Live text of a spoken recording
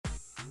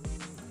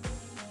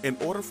In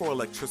order for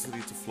electricity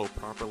to flow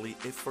properly,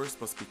 it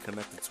first must be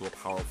connected to a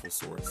powerful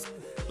source.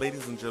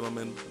 Ladies and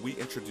gentlemen, we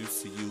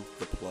introduce to you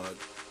The Plug,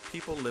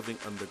 People Living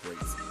Under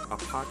Grace, a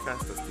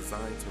podcast that's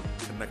designed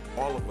to connect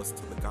all of us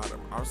to the God of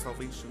our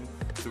salvation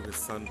through His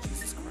Son,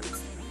 Jesus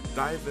Christ.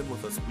 Dive in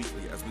with us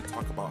weekly as we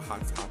talk about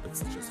hot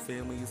topics such as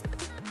families,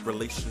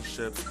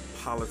 relationships,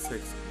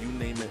 politics, you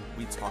name it,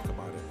 we talk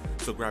about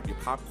it. So grab your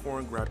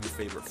popcorn, grab your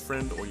favorite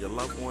friend or your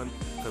loved one,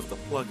 because The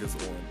Plug is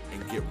on,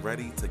 and get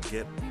ready to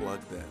get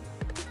plugged in.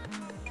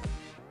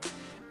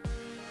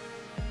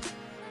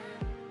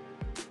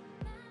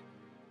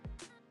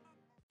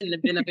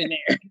 Have been up in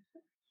there.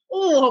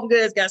 Oh, Home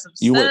Goods got some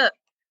stuff.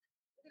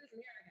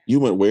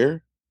 You went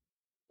where?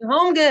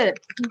 Home Good.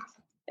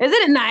 Isn't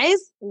it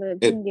nice?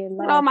 Look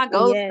at all my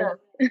gold stuff.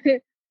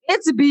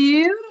 It's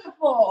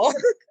beautiful.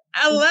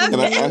 I love it. Can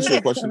I ask you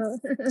a question?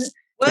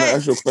 What? Can I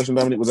ask you a question,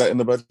 Dominique? Was that in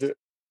the budget?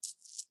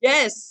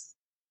 Yes.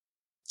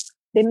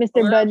 Did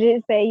Mr.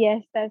 Budget say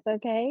yes, that's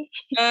okay?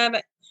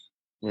 Right.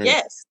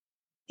 Yes.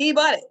 He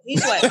bought it. He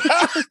sweat.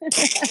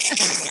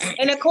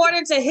 And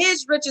according to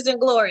his riches and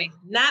glory,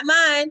 not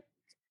mine.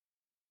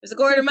 It's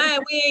according to mine,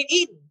 we ain't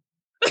eating.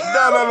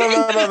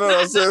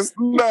 No, sis.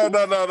 No. Right.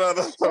 That's not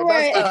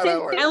how that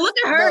works. And look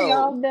at her,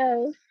 y'all.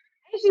 No.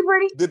 Ain't she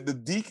pretty? Did the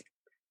deacon?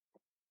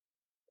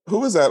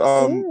 Who is that?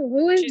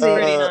 Who is She's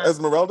pretty, huh?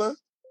 Esmeralda?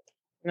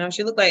 No,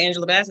 she looked like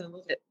Angela Bassett a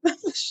little bit.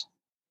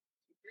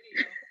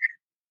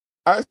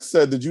 I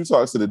said, did you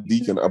talk to the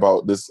deacon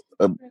about this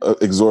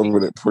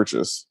exorbitant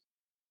purchase?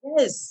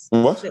 Yes.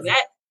 What?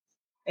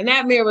 And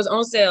that mirror was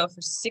on sale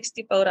for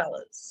 $64.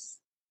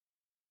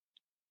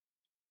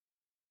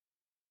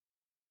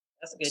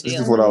 That's a good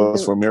deal.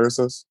 $64 for mirror,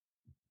 sis?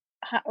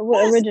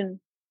 What original?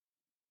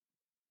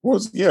 What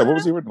was the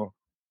original?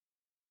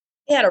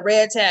 He had a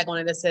red tag on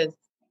it that said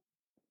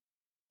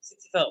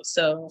 64.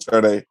 So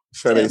Sade.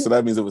 So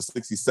that means it was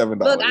 $67.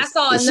 Look, I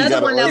saw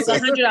another one that was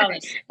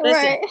 $100.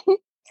 Listen, Right.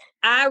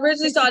 I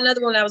originally saw another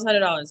one that was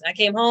 $100. I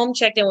came home,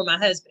 checked in with my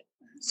husband.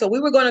 So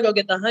we were going to go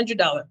get the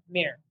 $100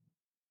 mirror.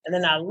 And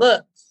then I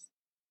looked.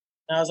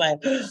 And I was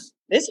like, this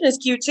one is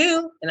cute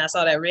too. And I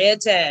saw that red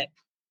tag.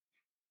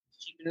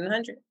 Cheaper than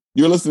 100.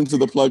 You're listening to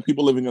The Plug,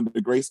 People Living Under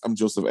Grace. I'm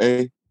Joseph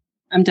A.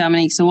 I'm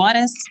Dominique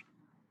Sawatis.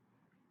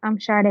 I'm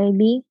Sade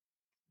B.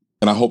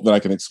 And I hope that I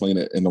can explain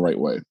it in the right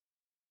way.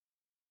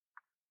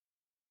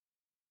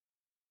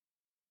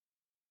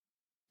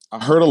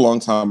 I heard a long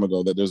time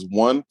ago that there's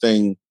one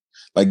thing,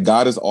 like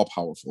God is all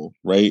powerful,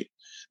 right?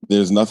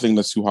 There's nothing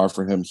that's too hard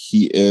for him.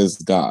 He is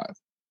God,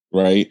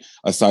 right?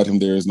 Aside him,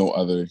 there is no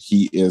other.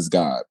 He is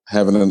God.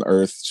 Heaven and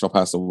earth shall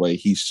pass away.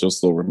 He shall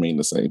still remain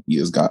the same. He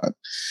is God.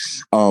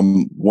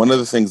 One of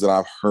the things that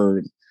I've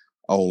heard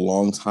a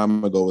long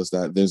time ago is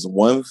that there's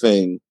one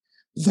thing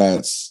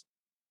that's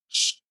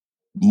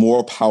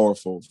more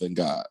powerful than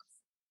God.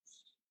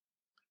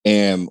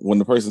 And when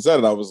the person said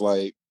it, I was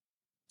like,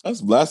 that's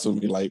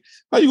blasphemy. Like,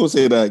 how you gonna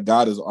say that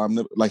God is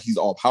like he's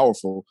all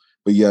powerful,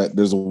 but yet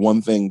there's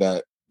one thing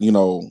that,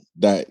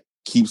 that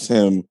keeps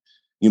him,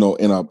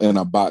 in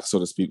a box, so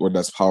to speak, or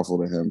that's powerful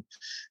to him.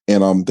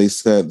 And they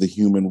said the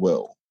human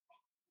will.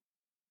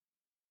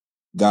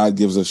 God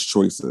gives us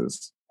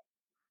choices.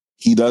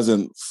 He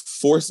doesn't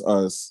force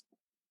us.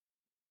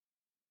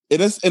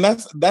 It is, and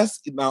that's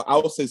now I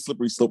would say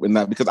slippery slope in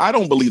that, because I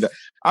don't believe that.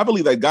 I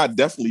believe that God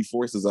definitely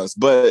forces us,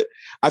 but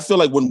I feel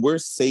like when we're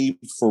saved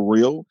for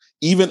real,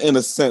 even in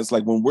a sense,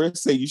 like when we're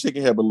saved, you shake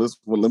your head, but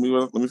let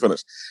me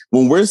finish.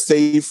 When we're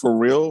saved for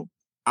real,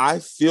 I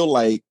feel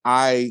like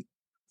I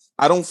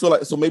don't feel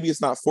like, so maybe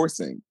it's not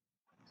forcing,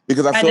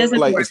 because I feel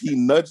like if he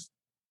nudged,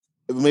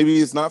 maybe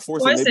it's not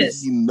forcing, maybe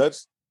he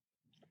nudged.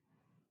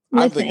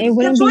 Listen, it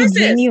wouldn't be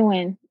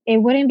genuine. It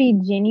wouldn't be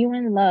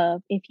genuine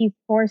love if he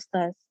forced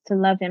us to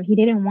love him. He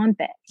didn't want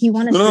that. He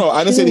wanted. No.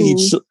 I didn't say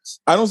that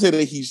I don't say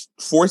that he's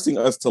forcing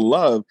us to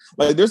love.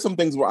 Like, there's some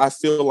things where I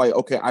feel like,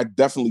 okay, I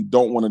definitely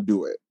don't want to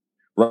do it.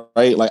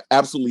 Right? Like,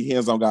 absolutely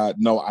hands on God.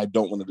 No, I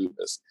don't want to do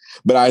this.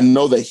 But I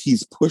know that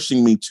he's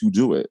pushing me to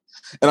do it.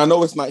 And I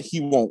know it's not,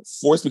 he won't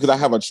force, because I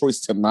have a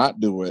choice to not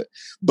do it.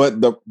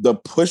 But the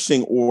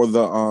pushing or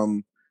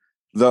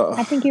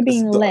I think you're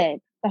being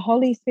led. The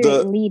Holy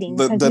Spirit leading.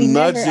 The we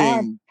nudging. Never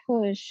are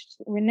pushed.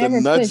 We're never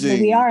pushed, but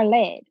we are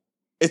led.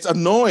 It's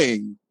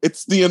annoying.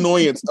 It's the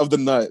annoyance of the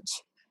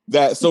nudge.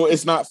 So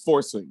it's not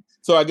forcing.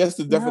 So I guess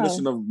the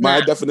definition of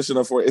my definition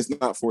of it's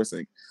not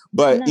forcing.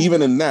 But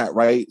even in that,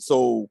 right?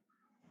 So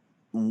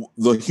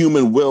the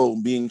human will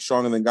being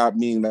stronger than God,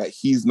 meaning that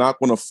he's not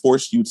going to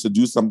force you to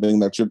do something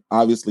that you're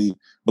obviously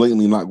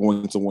blatantly not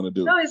going to want to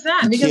do. No, it's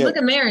not. Because look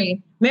at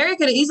Mary. Mary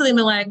could have easily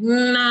been like,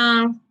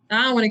 no,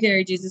 I don't want to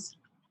carry Jesus.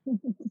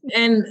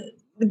 And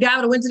the guy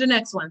would have went to the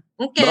next one.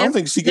 Okay. But I don't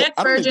think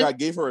I don't think God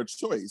gave her a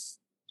choice.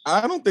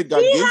 I don't think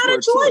God gave her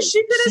a choice.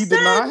 She could have said.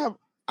 Did not have.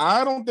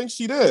 I don't think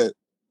she did.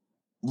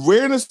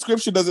 Where in the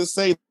scripture does it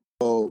say,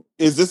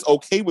 is this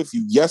okay with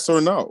you? Yes or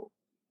no?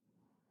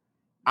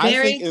 Mary,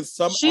 I think in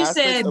some she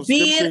said, of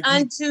be it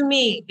unto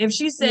me. If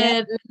she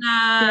said,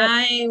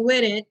 I ain't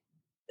with it,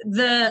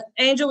 the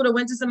angel would have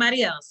went to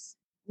somebody else.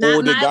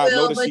 Not my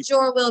will, but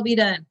your will be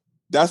done.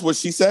 That's what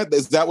she said?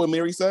 Is that what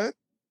Mary said?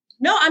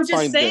 No, I'm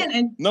just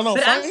saying.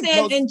 I'm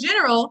saying in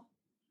general,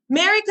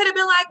 Mary could have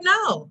been like,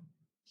 no.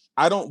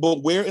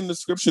 But where in the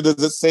scripture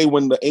does it say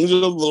when the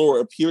angel of the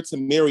Lord appeared to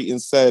Mary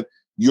and said,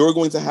 you're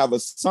going to have a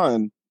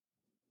son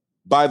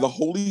by the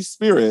Holy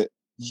Spirit?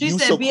 She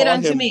said, be it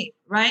unto me,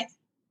 right?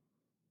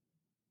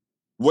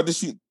 What did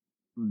she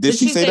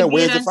say that?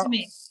 Where's it from?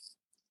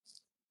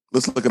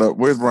 Let's look it up.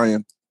 Where's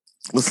Brian?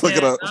 Let's look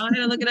it up. Go ahead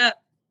and look it up.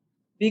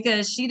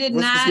 Because she did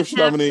not have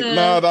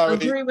to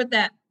agree with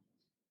that.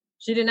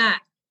 She did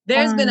not.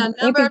 There's been a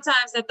number of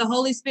times that the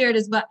Holy Spirit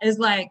is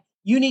like,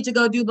 you need to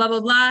go do blah, blah,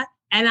 blah.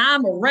 And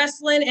I'm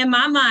wrestling in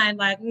my mind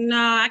like, no,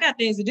 I got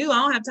things to do. I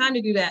don't have time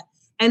to do that.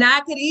 And I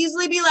could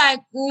easily be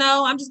like,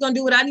 no, I'm just going to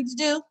do what I need to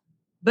do.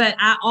 But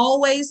I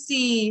always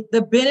see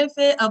the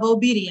benefit of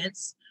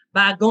obedience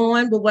by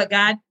going with what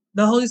God,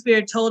 the Holy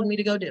Spirit told me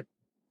to go do.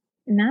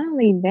 Not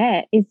only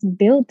that, it's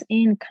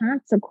built-in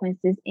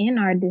consequences in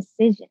our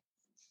decisions.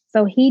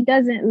 So he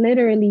doesn't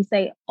literally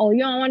say, oh, you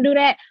don't want to do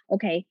that?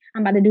 Okay,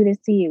 I'm about to do this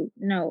to you.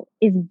 No,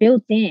 it's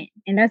built in.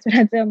 And that's what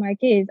I tell my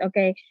kids.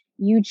 Okay,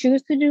 you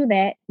choose to do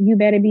that. You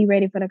better be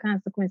ready for the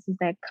consequences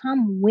that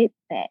come with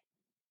that.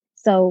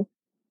 So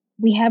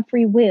we have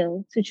free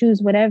will to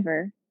choose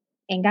whatever.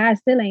 And God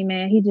still ain't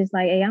mad. He just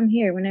like, hey, I'm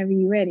here whenever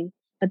you're ready.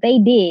 But they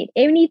did.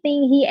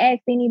 Anything he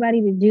asked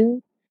anybody to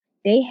do,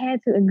 they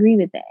had to agree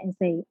with that and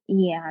say,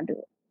 yeah, I'll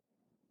do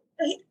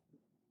it.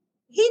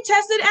 He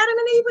tested Adam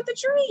and Eve with the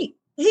tree.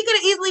 He could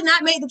have easily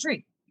not made the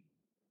tree.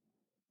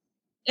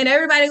 And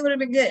everybody would have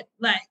been good.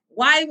 Like,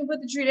 why even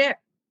put the tree there?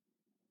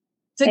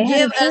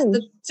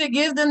 To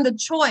give them the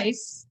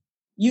choice.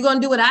 You gonna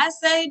do what I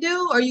say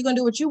do, or you gonna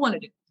do what you want to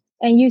do?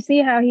 And you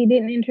see how he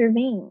didn't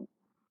intervene.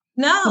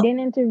 No. He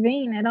didn't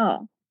intervene at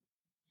all.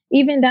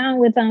 Even down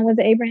with was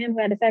it Abraham who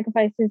had to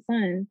sacrifice his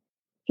son?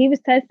 He was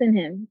testing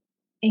him,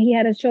 and he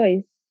had a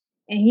choice,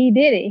 and he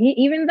did it.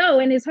 Even though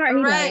in his heart,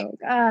 he's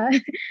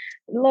like,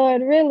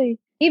 Lord, really?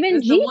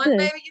 Even Jesus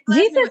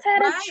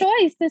had a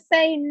choice to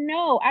say,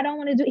 no, I don't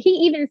want to do it. He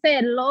even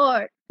said,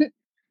 Lord,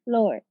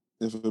 Lord.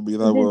 If it would be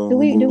that, well,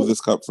 remove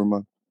this cup from my...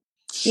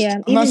 Yeah.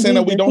 I'm not saying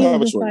that we don't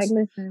have a choice.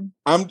 Like, listen.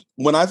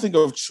 When I think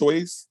of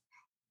choice,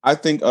 I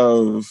think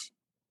of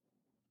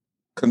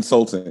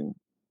consulting.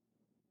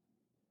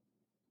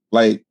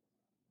 Like,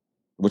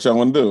 what y'all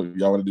want to do?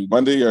 Y'all want to do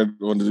Monday or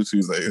want to do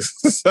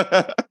Tuesdays?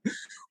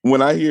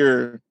 When I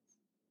hear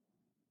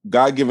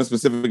God giving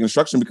specific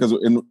instruction, because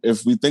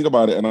if we think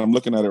about it, and I'm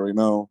looking at it right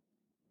now.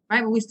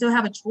 Right, but we still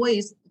have a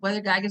choice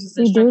whether God gives us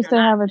instruction. We do still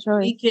have a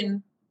choice. We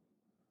can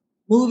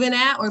move in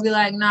that or be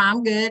like, nah,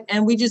 I'm good.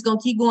 And we just gonna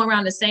keep going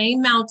around the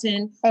same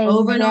mountain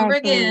over and over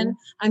again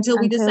until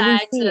we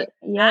decide to,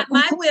 not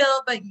my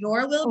will, but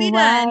your will be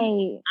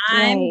done.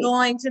 I'm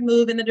going to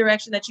move in the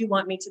direction that you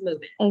want me to move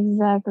in.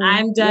 Exactly.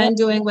 I'm done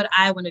doing what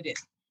I want to do.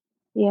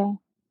 Yeah.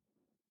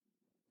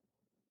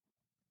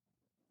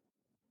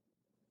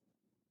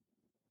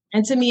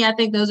 And to me, I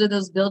think those are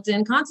those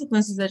built-in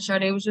consequences that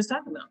Sade was just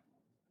talking about.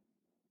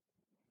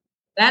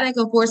 God ain't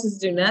gonna force us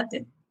to do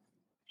nothing.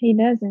 He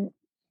doesn't.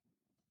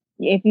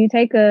 If you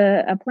take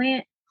a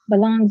plant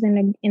belongs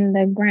in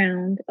the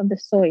ground of the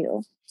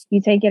soil, you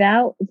take it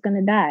out, it's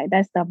gonna die.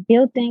 That's the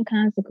built-in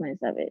consequence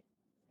of it.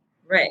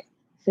 Right.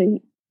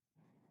 So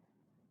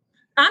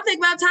I'm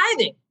thinking about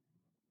tithing.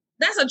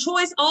 That's a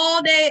choice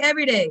all day,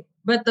 every day.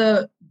 But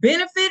the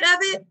benefit of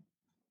it,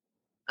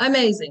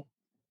 amazing.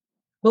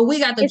 But we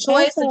got the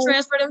choice to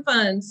transfer them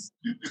funds.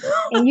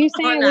 And you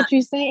saying what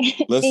you're saying.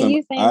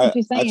 Listen, I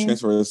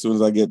transfer as soon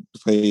as I get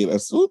paid.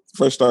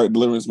 First start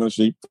deliverance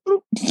ministry.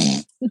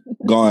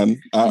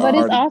 Gone. But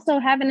it's also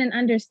having an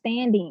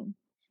understanding.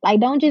 Like,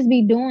 don't just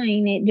be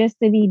doing it just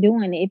to be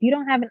doing it. If you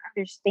don't have an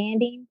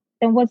understanding,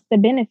 then what's the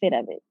benefit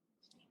of it?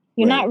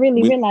 You're not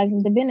really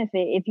realizing the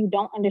benefit if you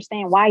don't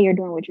understand why you're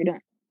doing what you're doing.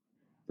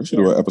 We should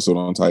do an episode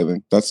on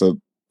tithing. That's a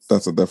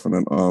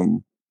definite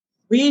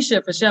We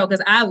should, for sure,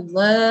 because I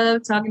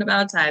love talking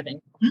about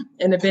tithing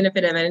and the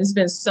benefit of it. And it's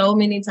been so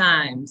many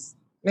times.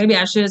 Maybe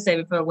I should save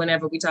it for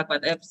whenever we talk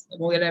about the episode,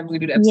 whenever we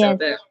do the episode.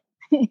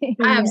 Yes.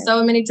 I have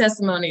so many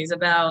testimonies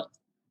about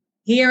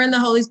hearing the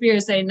Holy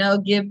Spirit say, no,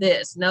 give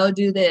this, no,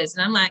 do this.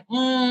 And I'm like,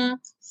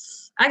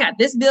 I got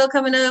this bill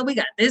coming up. We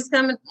got this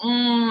coming.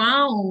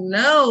 I don't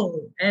know.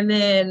 And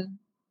then,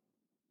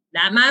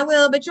 not my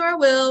will, but your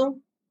will.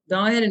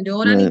 Go ahead and do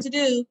what I need to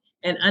do.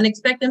 And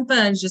unexpected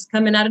funds just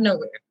coming out of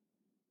nowhere.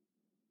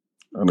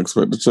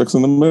 Unexpected checks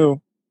in the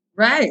mail.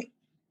 Right.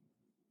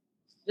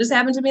 Just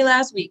happened to me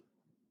last week.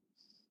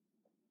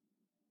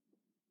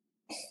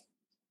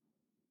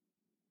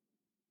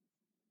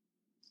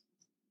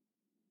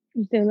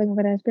 You still looking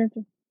for that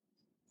scripture?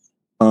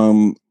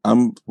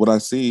 I'm what I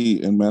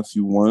see in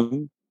Matthew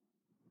 1.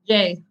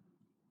 Jay,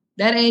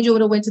 that angel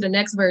would have went to the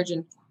next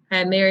virgin,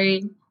 had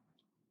married,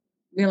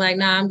 been like,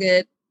 nah, I'm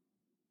good.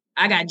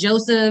 I got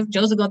Joseph.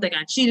 Joseph gonna think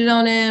I cheated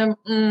on him.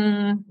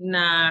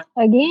 Nah.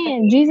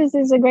 Again, Jesus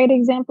is a great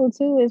example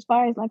too, as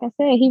far as, like I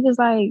said, he was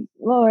like,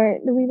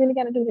 Lord, do we really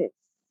got to do this?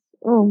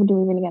 Oh, do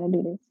we really got to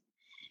do this?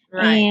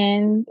 Right.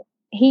 And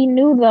he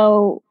knew,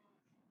 though,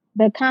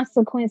 the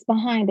consequence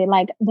behind it,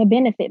 like the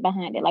benefit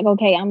behind it. Like,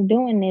 okay, I'm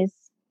doing this.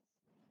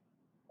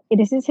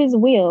 This is his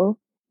will,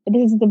 but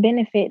this is the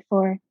benefit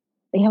for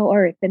the whole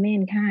earth, the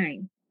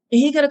mankind.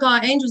 He could have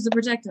called angels to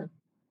protect him.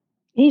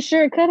 He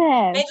sure could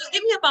have. Angels,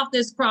 get me up off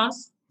this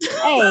cross.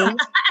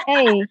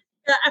 Hey,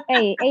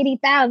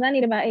 80,000. I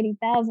need about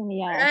 80,000 of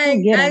y'all. I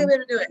ain't gonna be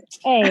able to do it.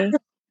 Hey.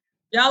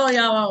 Y'all on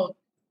y'all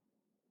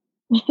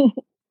own.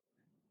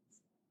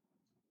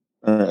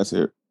 All right, that's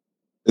it.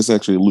 It's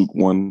actually Luke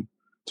 1,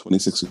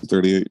 26 to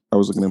 38. I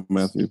was looking at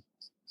Matthew.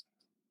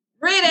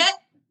 Read it.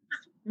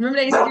 Remember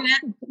they used to do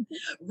that?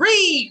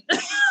 Read.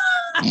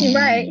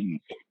 Right.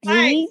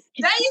 Right.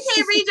 Now you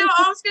can't read your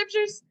own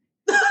scriptures.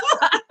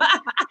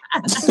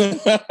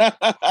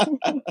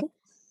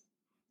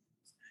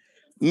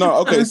 No,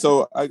 okay,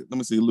 so let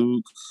me see.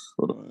 Luke,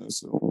 hold on.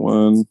 So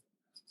 1,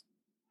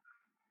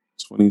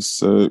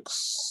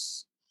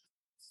 26.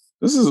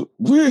 This is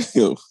weird.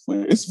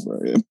 Where is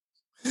Brian?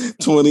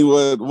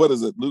 21. What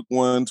is it? Luke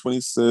 1,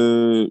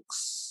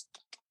 26.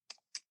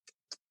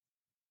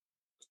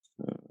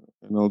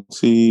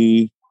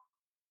 NLT.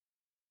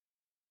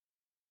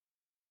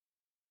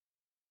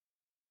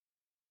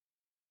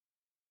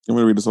 You want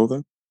me to read this whole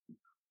thing?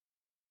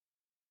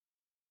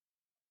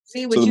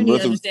 See what you need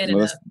to understand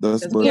enough.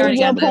 That's we already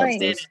got the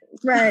understanding.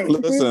 Right.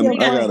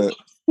 Listen,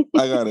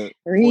 I got it.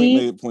 Point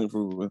made, point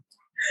proven.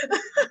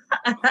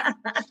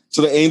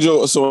 So the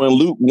angel, so in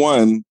Luke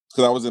 1,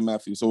 because I was in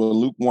Matthew, so in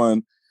Luke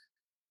 1,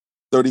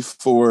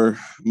 34,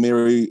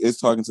 Mary is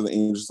talking to the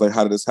angels, like,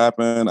 how did this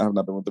happen? I have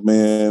not been with the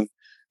man.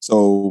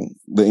 So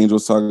the angel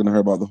is talking to her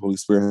about the Holy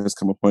Spirit has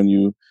come upon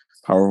you.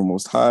 Power of the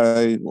Most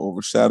High will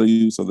overshadow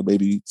you. So the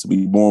baby to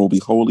be born will be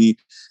holy,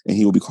 and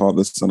he will be called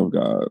the Son of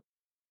God.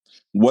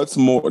 What's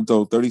more,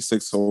 though,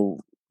 36, so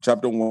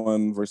chapter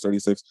 1, verse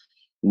 36,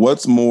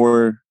 what's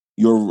more,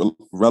 your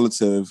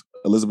relative,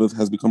 Elizabeth,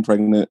 has become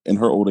pregnant in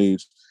her old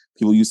age.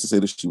 People used to say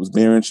that she was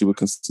barren. She would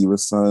conceive a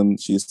son.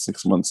 She is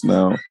 6 months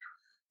now.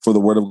 For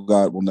the word of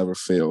God will never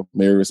fail.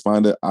 Mary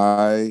responded,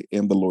 I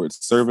am the Lord's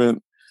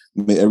servant.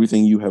 May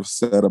everything you have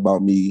said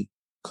about me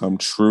come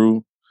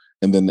true.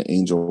 And then the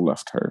angel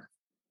left her.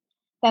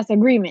 That's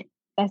agreement.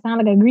 That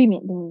sounds like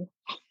agreement, dude.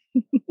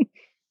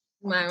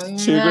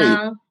 She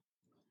agreed.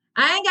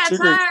 I ain't got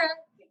time.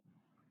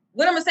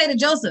 What I'm gonna say to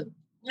Joseph?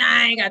 Nah,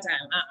 I ain't got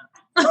time.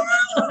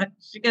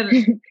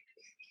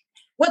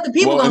 What the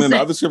people gonna say?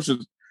 Other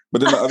scriptures,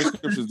 but then the other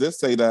scriptures did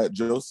say that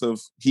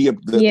Joseph, the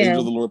angel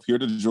of the Lord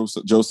appeared to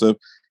Joseph.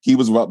 He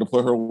was about to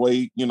put her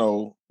away,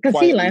 because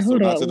he like,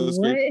 hold up,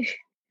 what?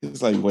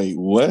 He's like, wait,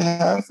 what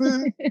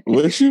happened?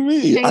 What you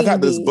mean? I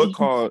got this book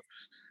called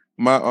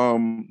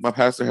my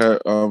pastor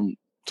had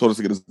told us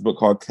to get this book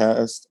called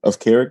Cast of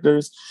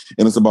Characters,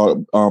 and it's about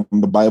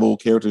the Bible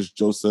characters,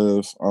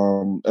 Joseph,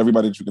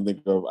 everybody that you can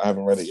think of. I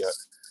haven't read it yet,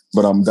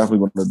 but I'm definitely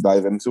going to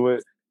dive into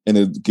it. And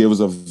it gives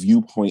a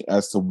viewpoint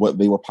as to what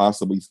they were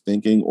possibly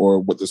thinking or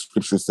what the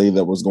scriptures say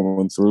that was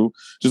going through.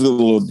 Just a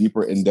little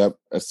deeper in depth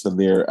as to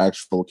their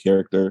actual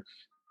character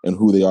and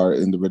who they are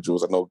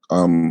individuals. I know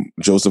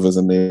Joseph is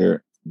in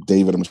there.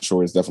 David, I'm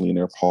sure, is definitely in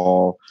there.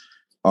 Paul.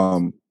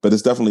 But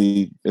it's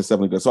definitely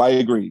good. So I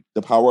agree.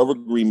 The power of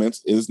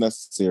agreements is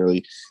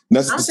necessary.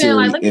 I'm saying,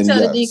 like, let me tell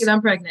the deacon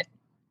I'm pregnant.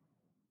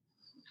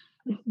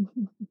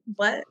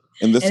 What?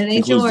 And this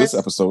concludes this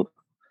episode.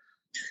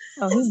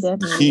 Oh,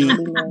 he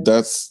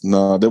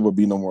definitely. There would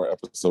be no more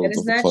episodes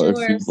of the Club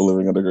People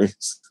Living Under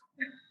Grace.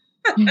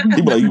 He'd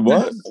be like, you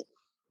what?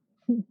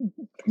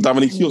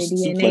 Dominique, he'll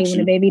suplex you. When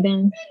the baby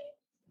done.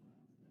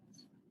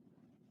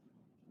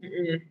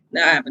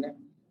 Not happening.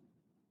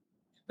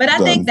 But I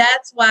think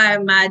that's why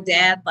my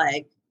dad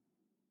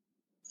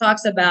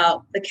talks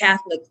about the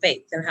Catholic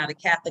faith and how the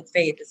Catholic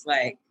faith is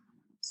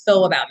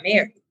so about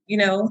Mary.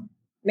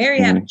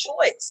 Mary had a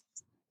choice.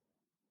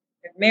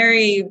 If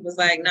Mary was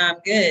like, nah, I'm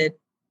good,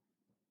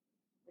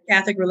 the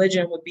Catholic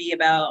religion would be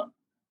about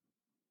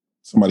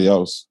somebody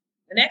else.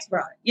 The next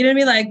bride. You know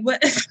what I mean?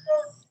 What?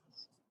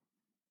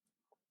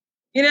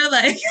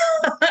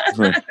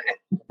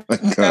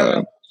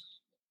 God.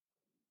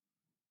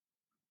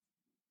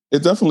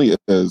 It definitely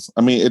is.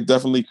 I mean,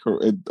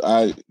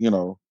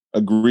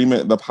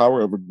 agreement, the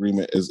power of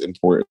agreement is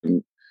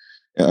important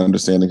and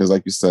understanding, because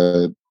like you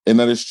said, and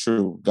that is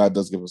true, God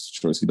does give us a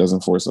choice. He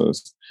doesn't force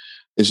us.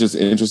 It's just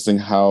interesting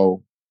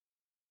how,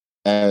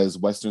 as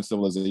Western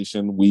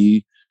civilization,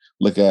 we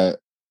look at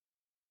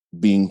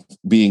being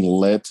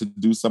led to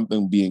do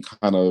something, being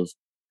kind of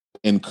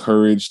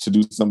encouraged to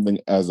do something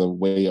as a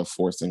way of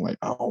forcing, I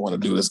don't want to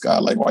do this,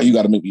 God. Why you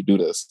got to make me do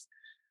this?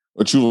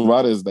 The truth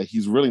about it is that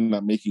he's really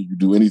not making you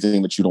do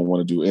anything that you don't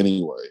want to do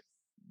anyway.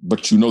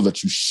 But you know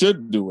that you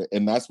should do it,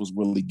 and that's what's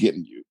really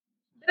getting you.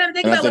 But I'm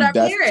thinking about what our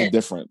parents. That's the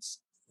difference.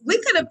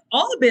 We could have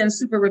all been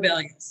super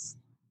rebellious.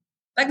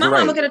 My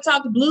mama could have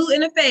talked blue in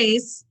the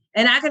face,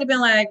 and I could have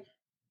been like,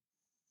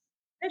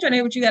 I ain't trying to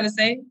hear what you got to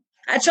say.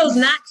 I chose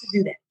not to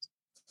do that.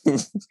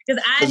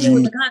 Because I knew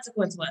what the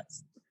consequence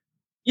was.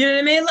 You know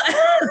what I mean?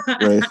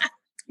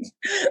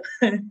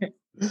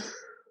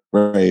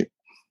 Right. Right.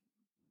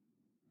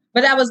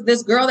 But that was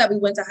this girl that we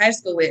went to high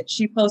school with.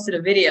 She posted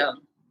a video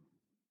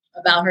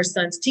about her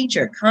son's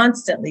teacher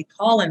constantly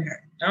calling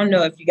her. I don't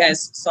know if you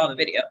guys saw the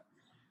video.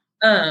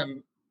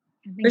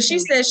 But she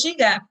said she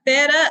got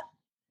fed up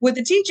with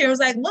the teacher and was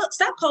like, look,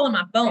 stop calling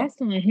my phone. That's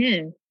on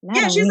him.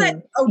 Yeah, she's like,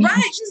 oh,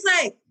 right. She's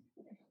like,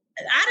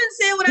 I didn't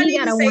say what I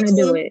need to say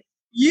to him. It.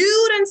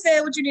 You didn't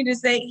say what you need to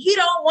say. He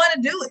don't want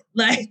to do it.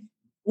 Like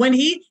when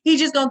he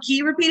just gonna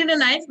keep repeating the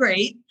 9th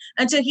grade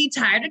until he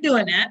tired of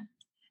doing that,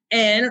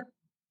 and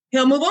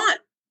he'll move on.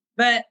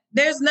 But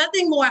there's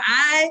nothing more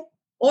I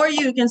or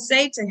you can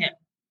say to him.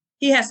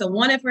 He has to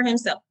want it for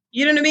himself.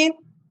 You know what I mean?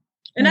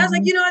 And I was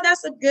like, you know what?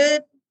 That's a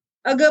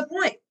good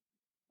point.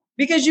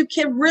 Because you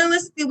can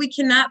realistically, we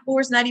cannot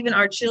force not even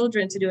our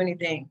children to do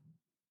anything.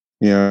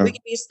 Yeah. We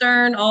can be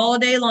stern all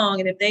day long.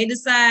 And if they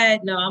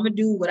decide, no, I'm going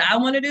to do what I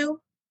want to do,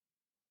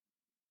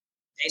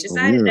 they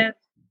decided that.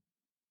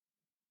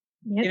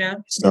 Yep. You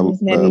know?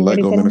 The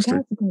Lego ministry.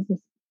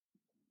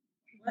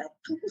 What?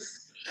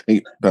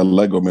 That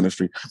Lego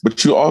ministry.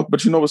 But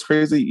you know what's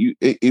crazy?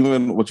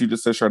 Even what you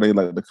just said, Sade,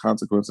 like the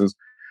consequences.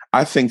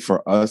 I think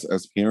for us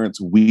as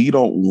parents, we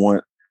don't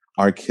want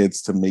our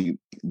kids to make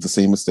the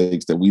same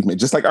mistakes that we've made,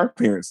 just like our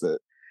parents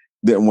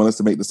didn't want us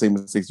to make the same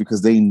mistakes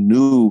because they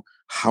knew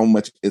how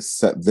much it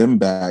set them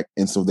back.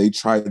 And so they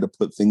tried to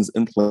put things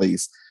in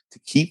place to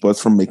keep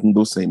us from making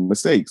those same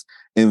mistakes.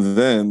 And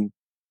then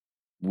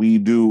we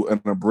do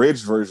an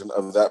abridged version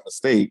of that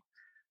mistake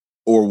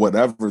or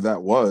whatever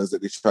that was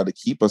that they tried to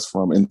keep us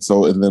from. And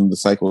then the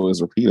cycle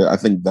is repeated. I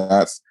think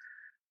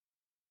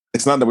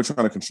it's not that we're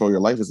trying to control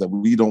your life, it's that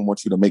we don't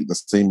want you to make the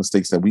same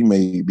mistakes that we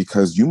made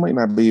because you might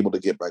not be able to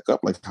get back up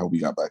like how we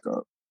got back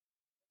up.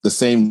 The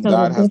same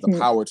God has the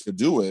power to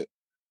do it,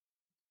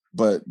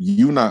 but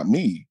you, not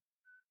me.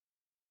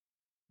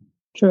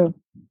 True.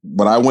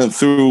 But I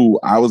was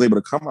able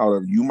to come out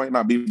of it. You might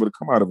not be able to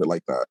come out of it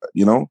like that,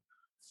 you know?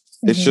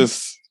 It's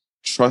just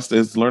trust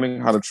is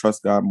learning how to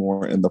trust God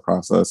more in the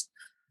process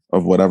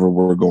of whatever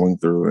we're going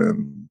through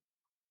in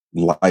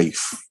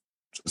life.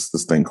 Just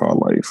this thing called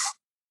life.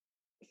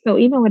 So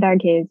even with our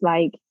kids,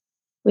 like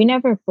we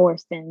never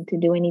force them to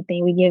do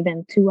anything. We give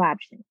them 2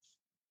 options.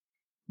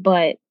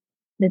 But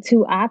the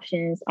 2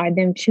 options are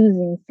them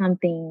choosing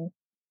something.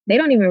 They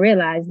don't even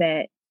realize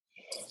that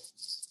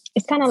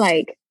it's kind of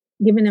like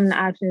giving them the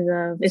options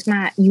of, it's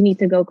not, you need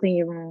to go clean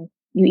your room.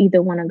 You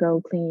either want to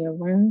go clean your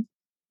room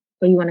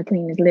or you want to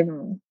clean this living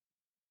room.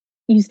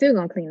 You still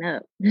going to clean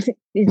up. It's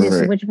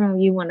just which room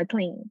you want to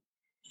clean.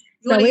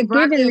 You want to eat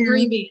broccoli or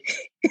green beans?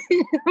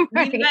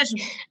 Green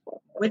vegetables.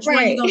 Which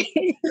one you going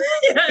to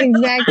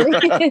Exactly.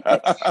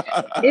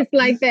 It's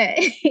like that.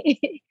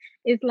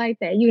 It's like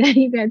that.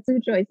 You got 2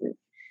 choices.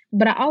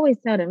 But I always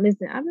tell them,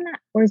 listen, I'm not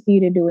forcing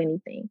you to do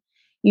anything.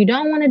 You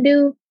don't want to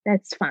do,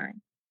 that's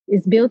fine.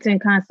 It's built-in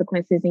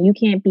consequences and you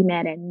can't be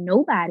mad at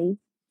nobody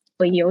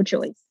but your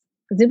choice.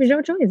 Because it was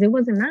your choice. It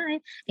wasn't mine.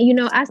 And,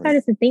 I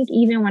started to think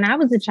even when I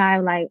was a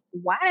child, like,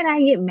 why did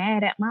I get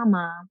mad at my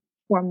mom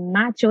for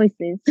my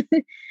choices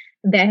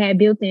that had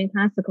built-in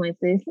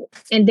consequences?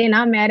 And then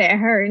I'm mad at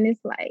her. And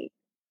it's like,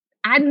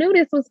 I knew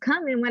this was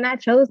coming when I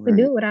chose to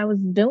do what I was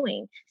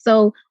doing.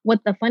 So what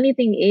the funny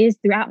thing is,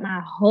 throughout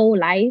my whole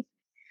life,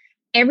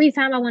 every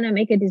time I want to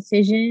make a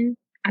decision,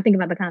 I think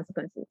about the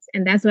consequences.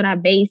 And that's what I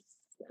base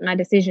my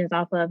decisions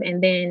off of.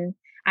 And then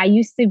I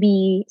used to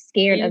be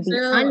scared of the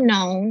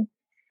unknown.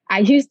 I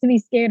used to be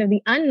scared of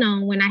the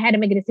unknown when I had to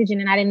make a decision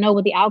and I didn't know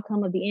what the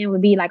outcome of the end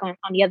would be like on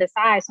the other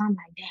side. So I'm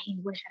like, dang,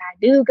 what should I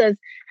do? Because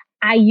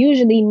I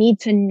usually need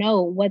to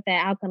know what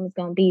that outcome is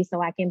going to be so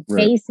I can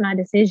base my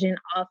decision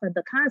off of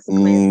the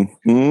consequence.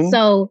 Mm-hmm.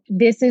 So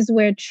this is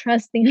where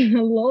trusting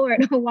the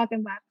Lord or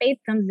walking by faith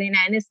comes in.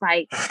 And it's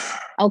like,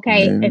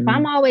 okay, if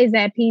I'm always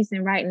at peace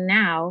and right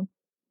now,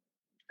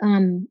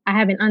 I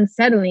have an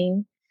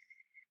unsettling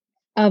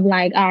of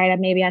like, all right,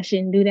 maybe I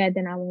shouldn't do that,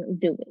 then I won't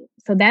do it.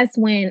 So that's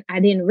when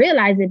I didn't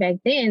realize it back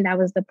then. That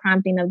was the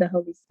prompting of the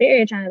Holy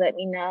Spirit trying to let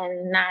me know,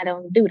 nah,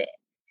 don't do that.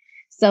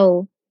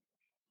 So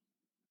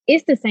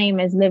it's the same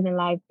as living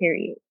life,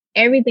 period.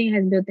 Everything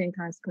has built-in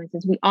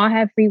consequences. We all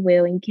have free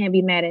will and you can't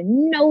be mad at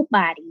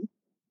nobody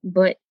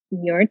but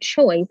your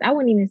choice. I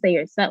wouldn't even say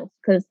yourself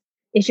because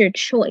it's your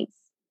choice.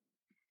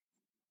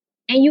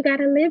 And you got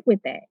to live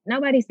with that.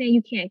 Nobody's saying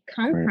you can't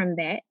come from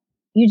that.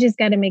 You just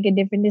got to make a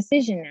different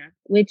decision now,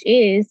 which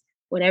is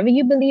whatever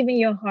you believe in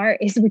your heart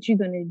is what you're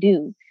going to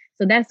do.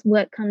 So that's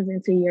what comes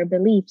into your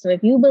belief. So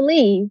if you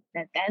believe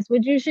that that's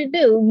what you should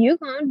do, you're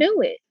going to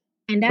do it.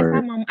 And that's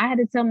how I had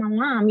to tell my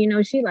mom,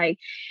 she like,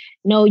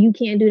 no, you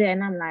can't do that.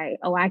 And I'm like,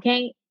 oh, I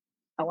can't.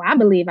 Oh, I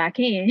believe I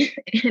can.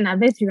 And I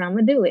bet you I'm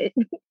going to do it,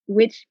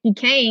 which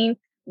became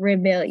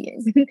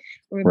rebellion,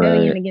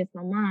 against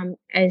my mom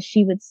as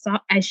she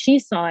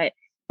saw it.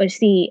 But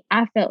see,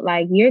 I felt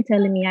like you're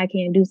telling me I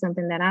can't do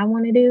something that I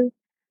want to do.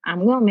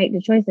 I'm going to make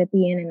the choice at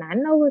the end. And I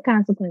know what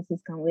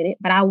consequences come with it,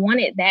 but I want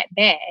it that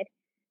bad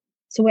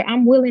to where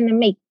I'm willing to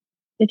make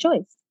the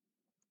choice.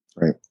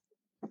 Right.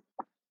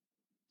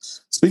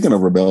 speaking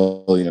of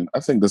rebellion, I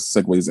think this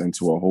segues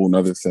into a whole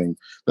nother thing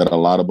that a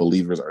lot of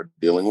believers are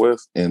dealing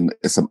with, and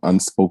it's um,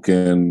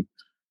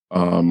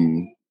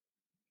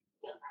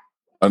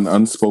 an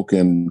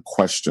unspoken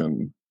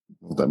question.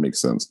 If that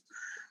makes sense.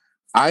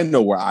 I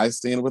know where I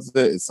stand with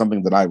it. It's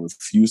something that I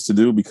refuse to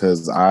do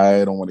because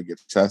I don't want to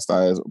get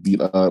chastised, beat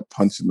up,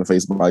 punched in the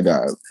face by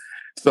God.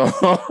 So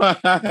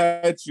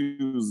I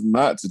choose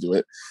not to do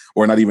it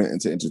or not even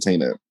to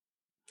entertain it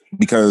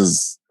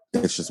because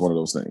it's just one of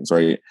those things,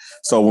 right?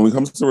 So when it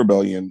comes to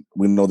rebellion,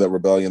 we know that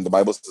rebellion, the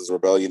Bible says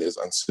rebellion is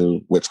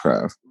unto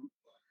witchcraft,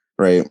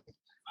 right?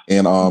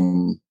 And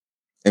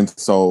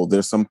so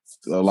there's a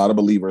lot of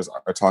believers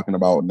are talking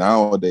about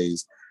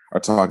nowadays are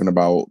talking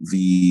about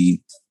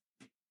the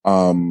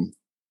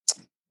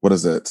what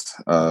is it?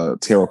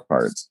 Tarot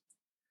cards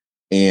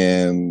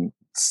and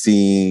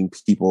seeing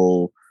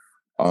people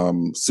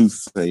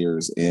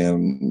soothsayers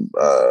and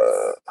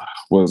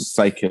was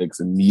psychics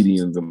and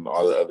mediums and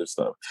all the other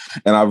stuff.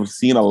 And I've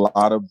seen a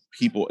lot of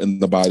people in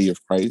the body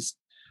of Christ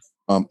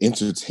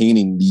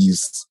entertaining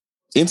these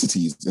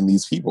entities and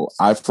these people.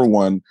 I, for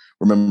one,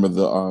 remember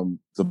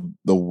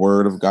the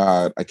word of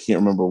God. I can't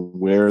remember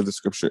where the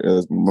scripture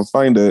is. I'm gonna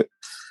find it.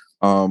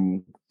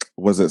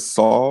 Was it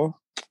Saul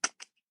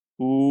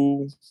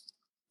who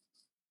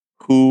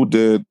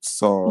did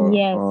Saul?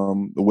 Yes.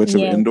 The Witch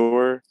of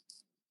Endor.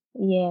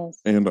 Yes.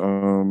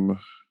 And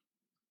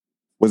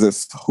was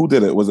it who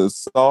did it? Was it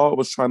Saul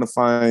was trying to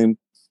find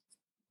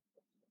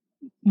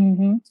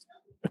Mm-hmm.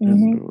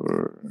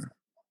 Endor?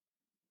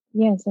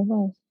 Yes, it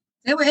was.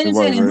 They were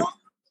entertaining right?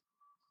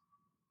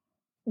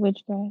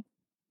 Witchcraft.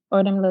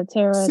 Or them little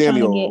terror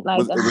Samuel. trying to get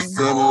like It was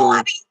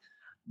Samuel.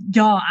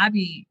 Oh, I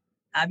be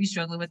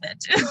struggling with that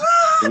too.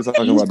 We're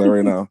talking about that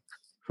right now.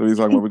 So he's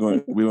talking about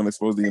we're going to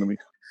expose the enemy.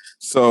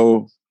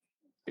 So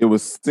it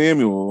was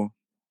Samuel.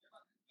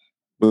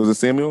 Was it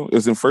Samuel?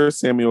 It's in 1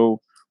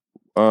 Samuel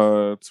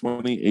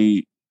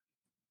 28,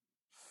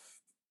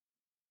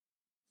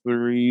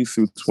 3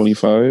 through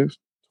 25.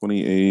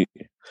 28.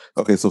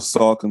 Okay, so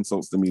Saul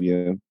consults the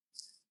medium.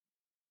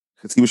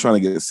 Because he was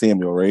trying to get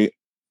Samuel, right?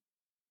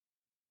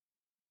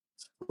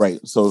 Right.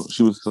 So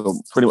she was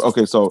pretty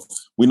okay. So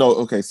we know.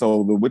 Okay.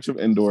 So the Witch of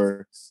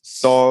Endor,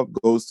 Saul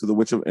goes to the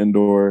Witch of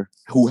Endor,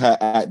 who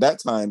had at that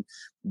time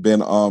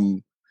been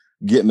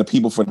getting the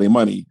people for their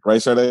money,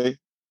 right, Sade?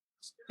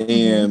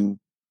 And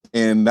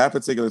in that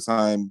particular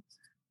time,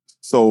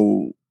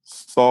 so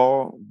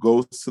Saul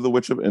goes to the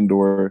Witch of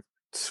Endor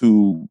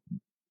to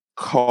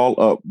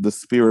call up the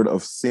spirit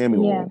of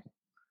Samuel.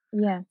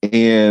 Yeah.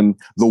 And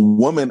the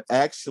woman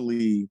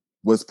actually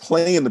was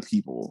playing the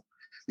people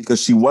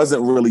because she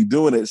wasn't really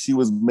doing it. She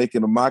was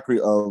making a mockery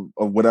of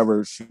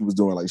whatever she was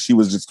doing. Like she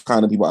was just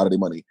conning people out of their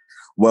money.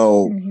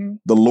 Well,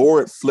 the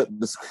Lord flipped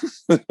the script.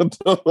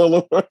 The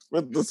Lord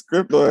flipped the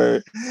script on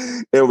her.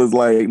 It was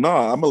like, no,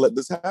 I'm gonna let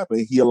this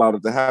happen. He allowed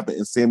it to happen.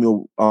 And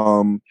Samuel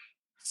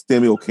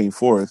came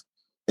forth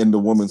and the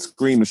woman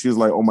screamed and she was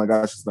like, oh my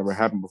gosh, it's never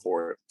happened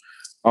before.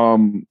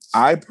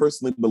 I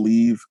personally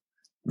believe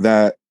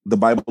that the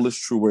Bible is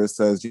true where it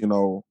says,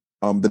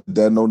 the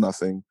dead know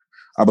nothing.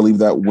 I believe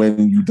that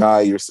when you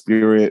die, your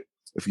spirit,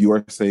 if you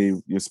are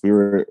saved, your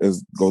spirit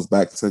goes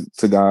back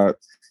to God.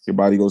 Your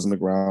body goes in the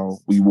ground.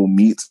 We will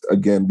meet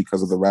again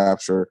because of the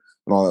rapture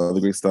and all that other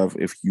great stuff.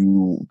 If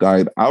you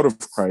died out of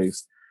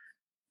Christ,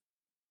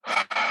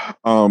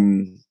 I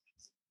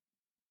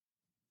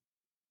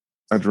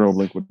drew a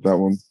blank with that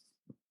one.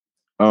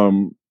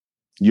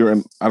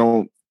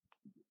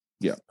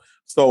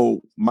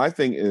 So my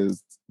thing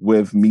is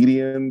with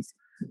mediums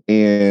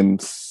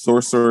and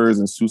sorcerers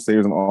and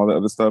soothsayers and all that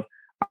other stuff,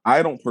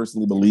 I don't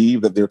personally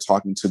believe that they're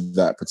talking to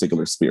that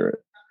particular spirit.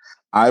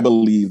 I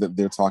believe that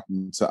they're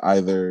talking to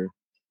either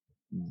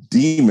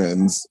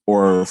demons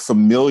or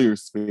familiar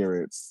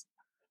spirits.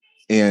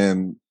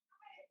 And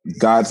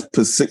God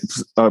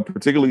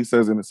particularly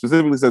says, and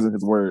specifically says in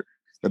his word,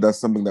 that that's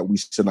something that we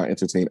should not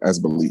entertain as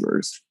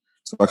believers.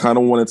 So I kind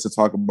of wanted to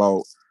talk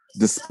about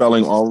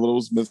dispelling all of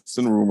those myths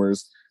and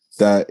rumors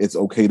that it's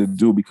okay to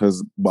do,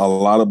 because a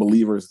lot of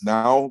believers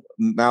now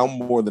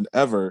more than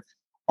ever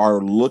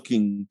are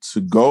looking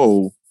to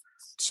go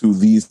to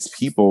these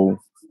people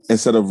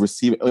instead of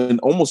receiving and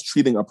almost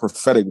treating a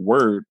prophetic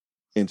word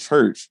in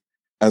church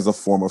as a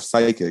form of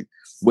psychic,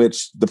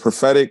 which the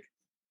prophetic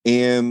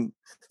and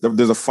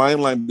there's a fine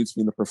line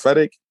between the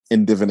prophetic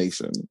and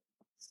divination.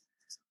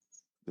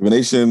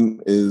 Divination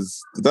is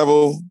the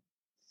devil,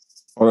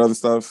 all the other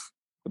stuff.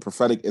 The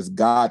prophetic is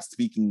God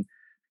speaking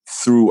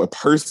through a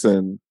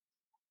person,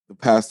 the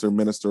pastor,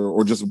 minister,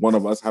 or just one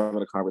of us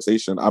having a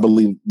conversation. I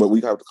believe, but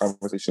we had a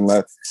conversation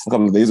a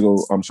couple of days ago,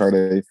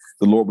 Sade,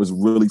 the Lord was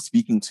really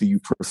speaking to you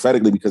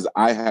prophetically because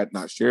I had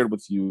not shared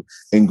with you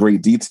in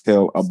great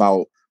detail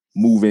about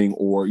moving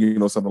or,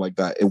 something like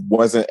that. It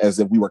wasn't as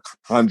if we were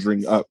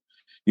conjuring up,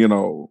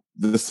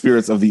 the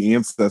spirits of the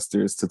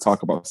ancestors to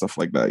talk about stuff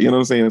like that. You know what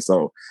I'm saying?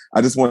 So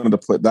I just wanted to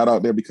put that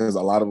out there because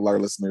a lot of our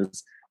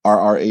listeners are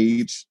our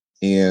age,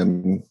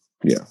 and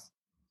yeah.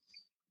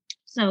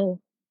 So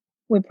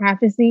with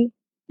prophecy,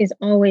 it's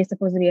always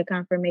supposed to be a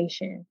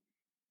confirmation.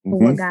 for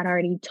what God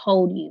already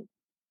told you.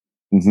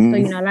 Mm-hmm. So,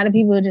 you know, a lot of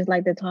people just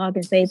like to talk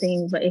and say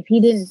things, but if he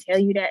didn't tell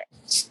you that,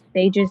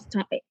 they just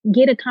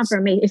get a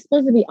confirmation. It's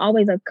supposed to be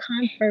always a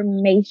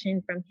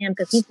confirmation from him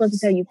because he's supposed to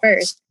tell you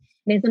first.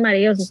 Then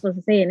somebody else is supposed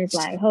to say it, and it's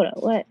like, hold up,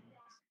 what?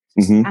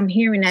 Mm-hmm. I'm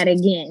hearing that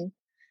again.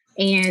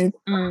 And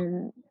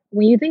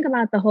when you think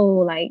about the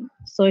whole like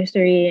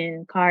sorcery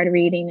and card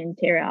reading and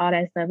tarot, all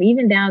that stuff,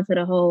 even down to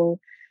the whole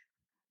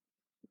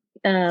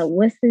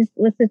what's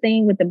the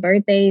thing with the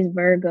birthdays,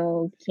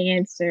 Virgo,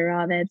 Cancer,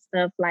 all that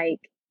stuff, like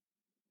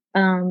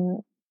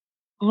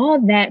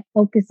all that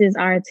focuses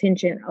our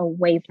attention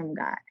away from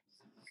God.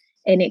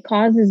 And it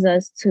causes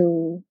us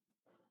to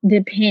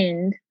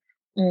depend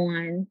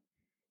on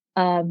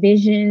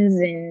visions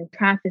and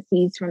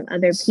prophecies from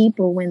other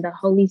people when the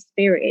Holy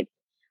Spirit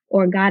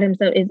or God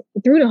himself is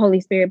through the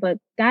Holy Spirit, but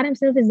God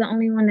himself is the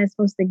only one that's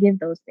supposed to give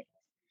those things.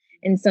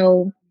 And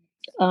so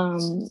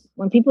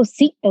when people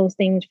seek those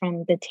things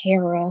from the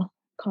tarot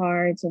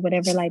cards or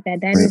whatever like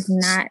that, that is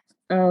not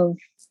of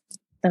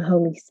the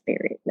Holy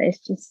Spirit. Let's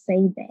just say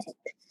that.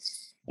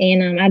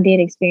 And I did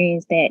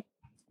experience that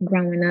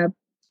growing up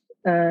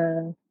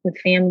with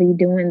family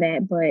doing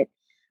that, but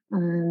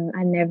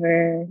I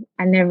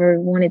never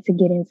wanted to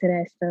get into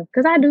that stuff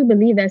because I do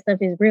believe that stuff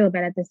is real.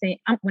 But at the same,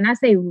 when I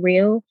say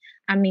real,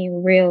 I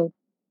mean real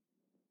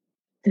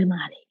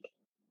demonic,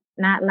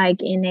 not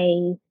like in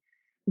a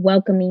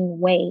welcoming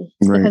way,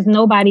 because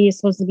nobody is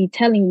supposed to be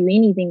telling you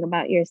anything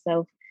about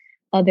yourself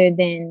other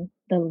than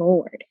the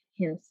Lord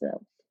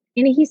himself.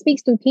 And he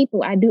speaks to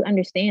people. I do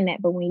understand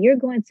that, but when you're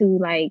going to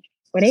like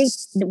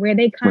where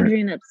they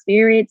conjuring up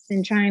spirits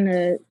and trying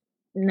to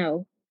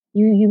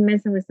you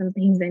messing with some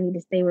things that need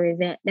to stay where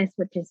it's at. That's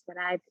what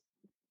I do.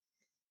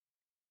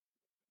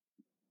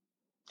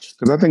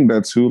 Because I think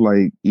that too,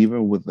 like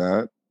even with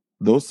that,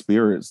 those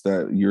spirits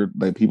that you're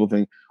like people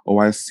think, oh,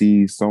 I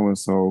see so and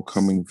so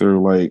coming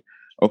through. Like,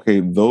 okay,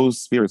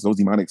 those spirits, those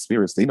demonic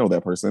spirits, they know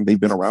that person. They've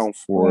been around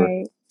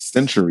for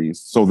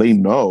centuries, so they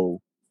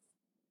know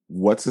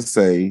what to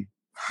say,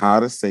 how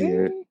to say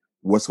it,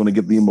 what's going to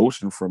get the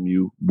emotion from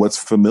you, what's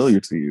familiar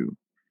to you,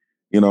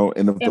 you know.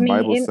 And if the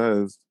Bible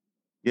says,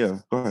 yeah,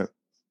 go ahead.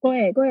 Go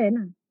ahead.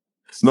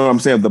 No, I'm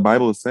saying the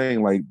Bible is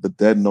saying like the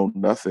dead know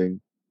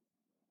nothing.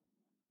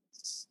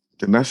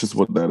 And that's just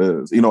what that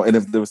is, you know. And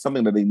if there was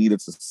something that they needed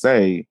to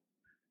say,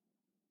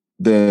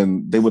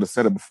 then they would have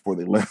said it before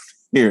they left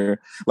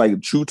here.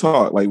 Like true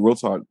talk, like real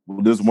talk.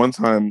 There's one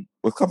time,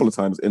 a couple of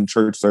times in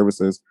church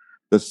services,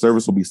 the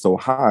service will be so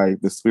high,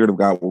 the Spirit of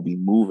God will be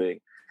moving,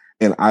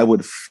 and I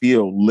would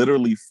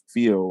literally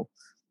feel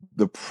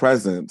the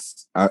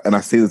presence. And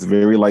I say this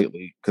very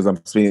lightly because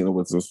I'm saying it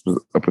with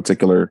a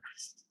particular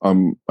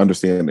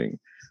understanding.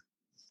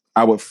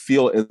 I would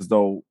feel as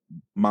though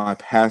my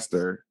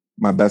pastor,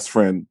 my best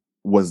friend,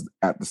 was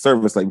at the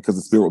service, like because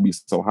the spirit would be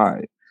so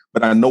high.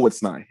 But I know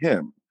it's not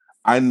him.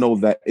 I know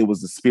that it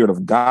was the Spirit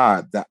of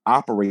God that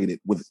operated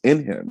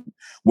within him,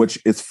 which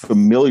is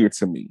familiar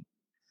to me.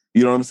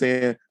 You know what I'm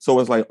saying? So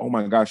it's like, oh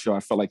my gosh, yo, I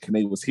felt like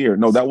Kane was here.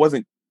 No, that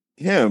wasn't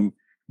him.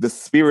 The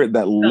spirit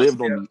that lived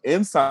on the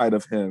inside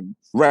of him,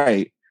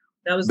 right?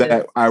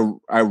 That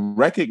I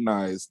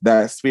recognized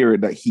that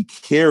spirit that he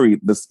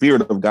carried, the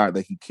Spirit of God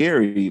that he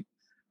carried,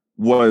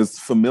 was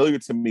familiar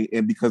to me.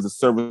 And because the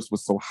service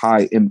was so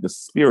high in the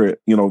spirit,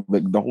 you know,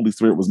 the Holy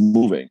Spirit was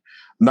moving.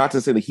 Not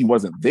to say that he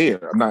wasn't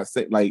there. I'm not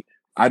saying, like,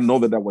 I know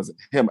that wasn't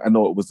him. I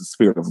know it was the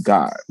Spirit of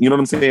God. You know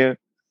what I'm saying?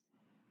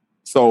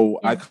 So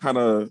I kind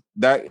of,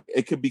 that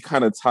it could be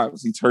kind of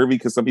topsy-turvy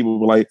because some people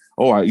were like,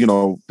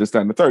 oh, this,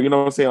 that, and the third. You know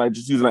what I'm saying? Like,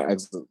 just using that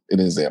as an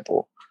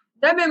example.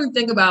 That made me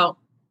think about,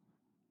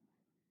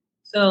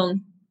 so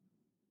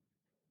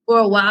for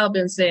a while I've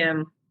been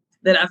saying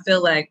that I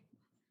feel like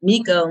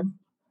Nico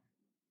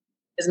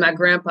is my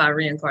grandpa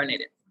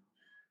reincarnated.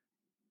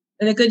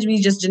 And it could be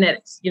just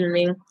genetics, you know what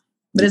I mean?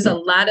 But it's a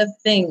lot of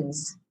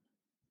things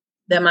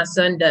that my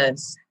son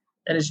does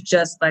that is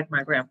just like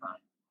my grandpa.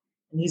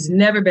 And he's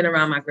never been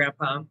around my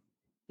grandpa.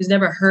 He's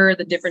never heard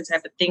the different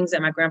type of things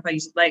that my grandpa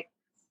used to like.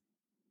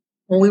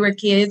 When we were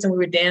kids and we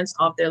would dance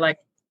off their like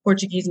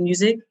Portuguese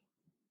music,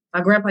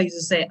 my grandpa used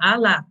to say,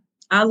 Allah,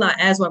 Allah,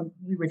 as while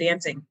we were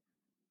dancing.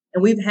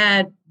 And we've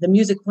had the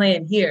music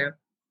playing here,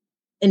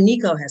 and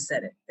Nico has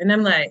said it. And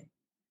I'm like,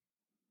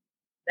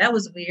 that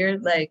was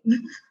weird. Like,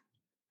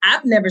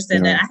 I've never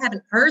said that. I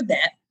haven't heard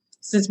that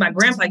since my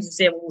grandpa used to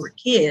say it when we were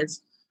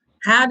kids.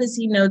 How does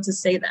he know to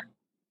say that?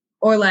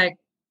 Or like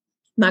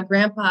my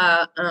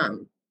grandpa,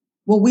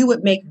 when we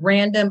would make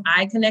random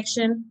eye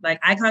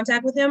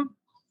contact with him,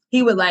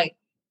 he would like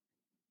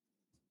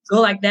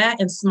go like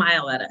that and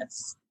smile at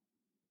us.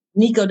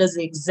 Nico does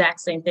the exact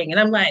same thing. And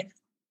I'm like,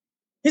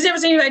 he's never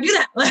seen anybody do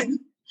that. Like,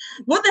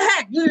 what the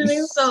heck? You know what I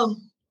mean? So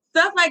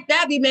stuff like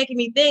that be making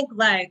me think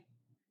like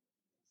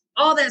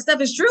all that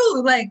stuff is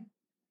true. Like,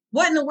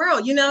 what in the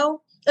world, you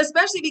know?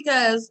 Especially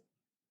because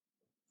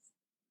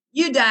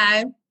you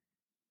die,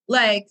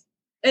 like,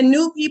 and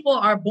new people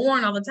are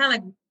born all the time.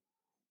 Like,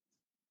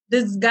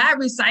 does God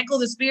recycle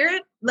the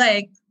spirit?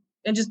 Like,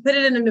 and just put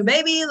it in a new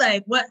baby?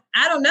 Like, what?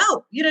 I don't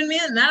know. You know what I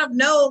mean? And I don't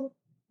know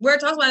where it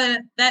talks about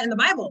that in the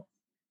Bible.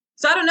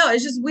 So I don't know.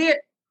 It's just weird.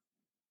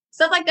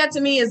 Stuff like that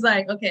to me is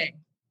like, okay.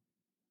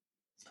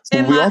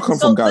 And we all come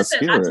from God's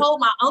spirit. I told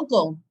my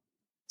uncle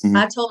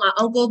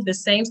the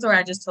same story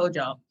I just told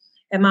y'all.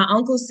 And my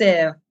uncle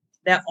said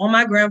that on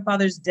my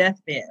grandfather's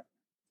deathbed,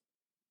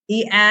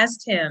 he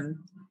asked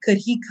him, could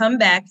he come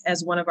back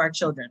as one of our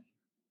children?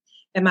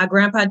 And my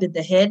grandpa did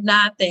the head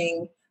nod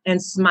thing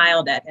and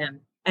smiled at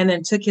him and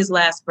then took his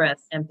last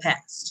breath and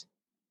passed.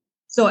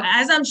 So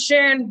as I'm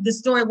sharing the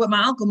story with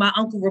my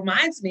uncle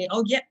reminds me,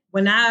 oh yeah,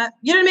 you know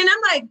what I mean?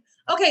 I'm like,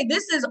 okay,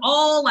 this is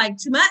all like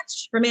too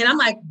much for me. And I'm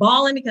like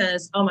bawling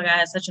because, oh my God, I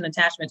had such an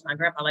attachment to my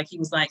grandpa. Like he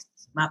was like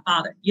my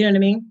father, you know what I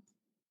mean?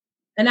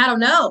 And I don't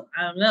know.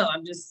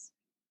 I'm just.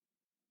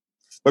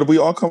 But we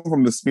all come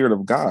from the spirit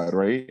of God,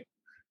 right?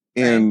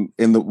 And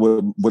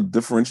what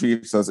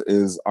differentiates us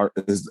is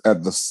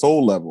at the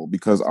soul level,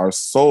 because our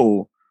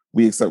soul,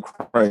 we accept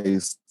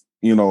Christ,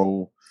 you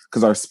know,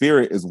 because our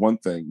spirit is one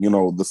thing, you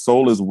know, the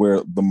soul is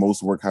where the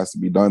most work has to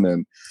be done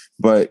in.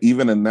 But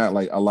even in that,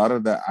 like a lot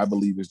of that, I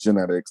believe is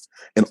genetics.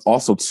 And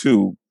also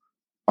too,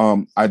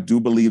 I do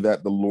believe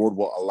that the Lord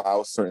will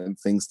allow certain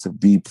things to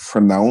be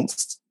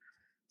pronounced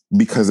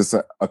because it's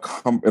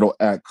it'll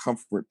add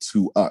comfort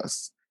to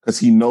us, because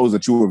he knows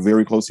that you were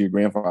very close to your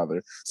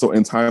grandfather. So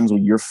in times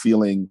when you're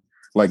feeling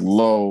like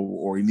low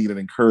or you need an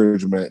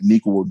encouragement,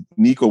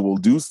 Nico will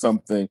do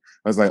something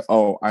that's like,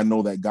 oh, I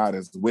know that God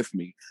is with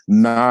me,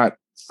 not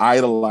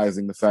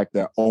idolizing the fact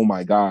that, oh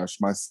my gosh,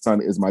 my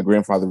son is my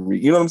grandfather.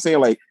 You know what I'm saying?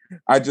 Like,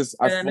 I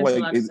feel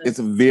like it's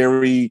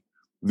very,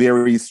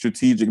 very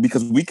strategic,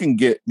 because we can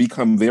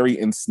become very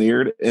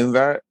ensnared in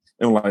that.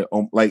 And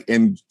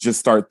and just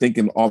start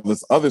thinking all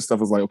this other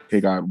stuff is like,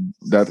 okay, God,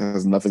 that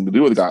has nothing to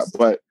do with God.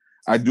 But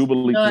I do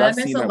believe, I've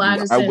seen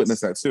that. I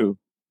witnessed that too.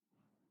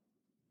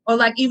 Or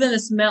like even the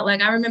smell.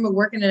 Like I remember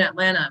working in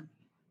Atlanta,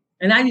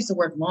 and I used to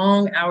work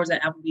long hours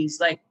at Applebee's.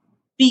 Like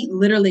feet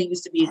literally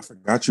used to be. I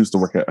forgot you used to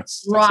work at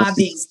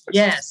throbbing.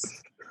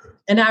 Yes,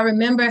 and I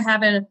remember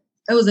it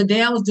was a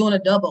day I was doing a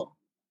double,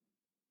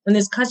 and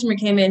this customer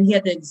came in. He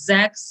had the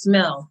exact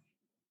smell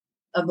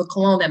of the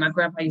cologne that my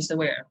grandpa used to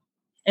wear.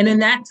 And in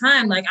that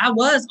time, like I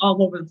was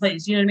all over the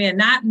place. You know what I mean?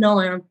 Not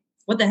knowing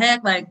what the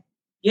heck. Like,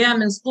 yeah,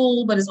 I'm in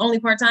school, but it's only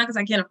part-time because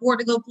I can't afford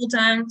to go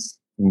full-time.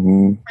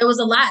 Mm-hmm. It was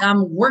a lot.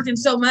 I'm working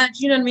so much,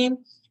 you know what I mean?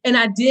 And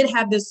I did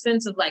have this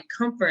sense of like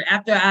comfort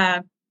after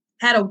I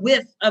had a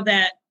whiff of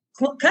that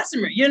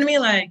customer, you know what I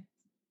mean? Like,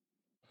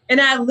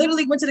 and I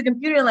literally went to the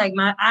computer, like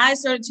my eyes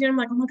started tearing. I'm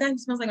like, oh my God, he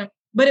smells like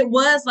but it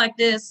was like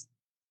this,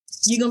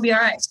 you're going to be all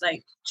right.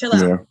 Like, chill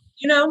out,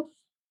 you know?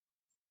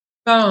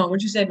 Oh,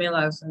 what you said made a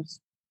lot of sense.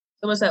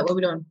 So what's that? What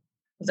we doing?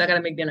 Because I got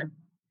to make dinner.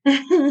 Now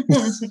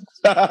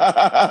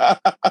I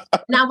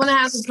want to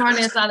have some carne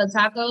asada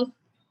tacos,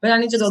 but I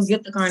need to go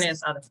get the carne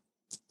asada.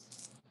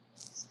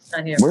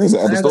 Not here. Where is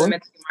it? At the store? To the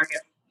Mexican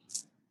market.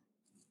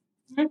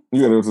 Mm-hmm.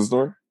 You got to go to the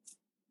store?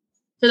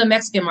 To the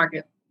Mexican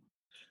market.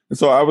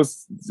 So I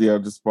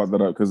just brought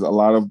that up because a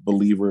lot of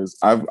believers,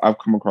 I've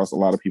come across a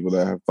lot of people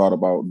that have thought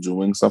about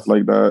doing stuff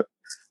like that,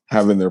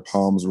 having their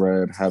palms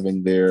read,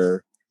 having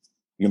their,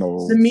 you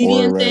know, the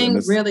median thing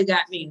really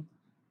got me.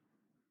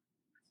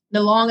 The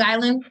Long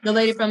Island, the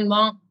lady from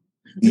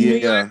New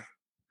York,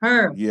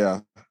 her. Yeah.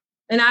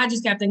 And I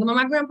just kept thinking about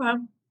my grandpa.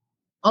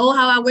 Oh,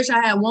 how I wish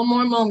I had one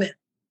more moment.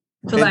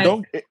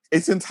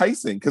 It's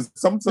enticing because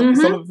some of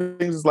the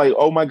things is like,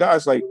 oh my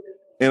gosh, like,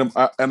 and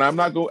I'm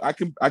not going. I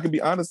can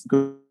be honest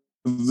because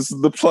this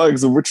is the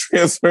plugs and we're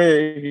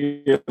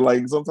transferring here.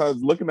 Like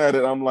sometimes looking at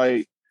it, I'm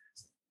like,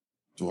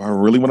 do I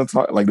really want to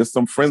talk? Like there's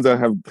some friends that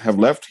have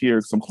left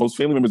here, some close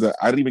family members that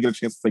I didn't even get a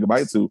chance to say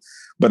goodbye to.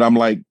 But I'm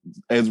like,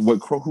 as what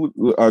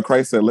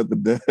Christ said, let the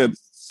dead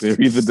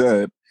bury the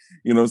dead.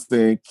 You know what I'm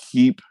saying?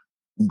 Keep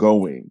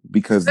going,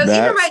 because even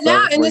right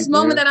now in this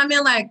moment that I'm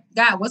in, like,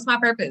 God, what's my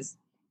purpose?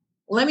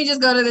 Let me just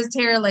go to this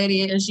tarot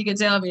lady and she can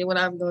tell me what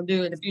I'm going to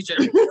do in the future.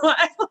 You know what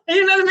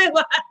I mean?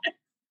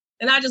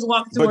 And I just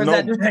walk towards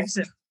that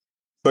direction.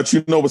 But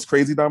you know what's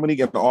crazy, Dominique?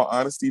 In all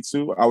honesty,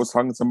 too, I was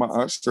talking to my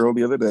aunt Cheryl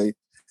the other day,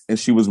 and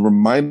she was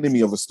reminding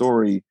me of a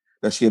story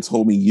that she had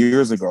told me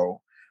years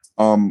ago.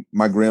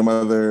 My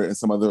grandmother and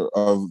some other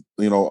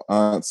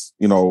aunts,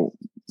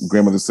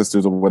 grandmother's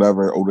sisters or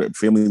whatever, older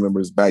family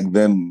members back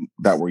then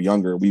that were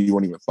younger, we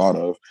weren't even thought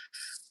of.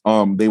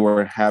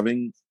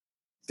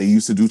 They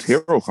used to do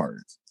tarot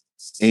cards.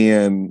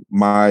 And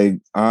my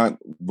aunt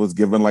was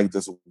given like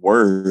this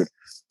word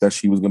that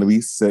she was going to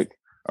be sick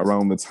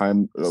around the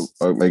time of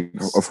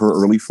her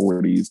early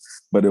 40s,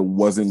 but it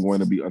wasn't going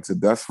to be unto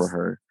death for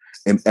her.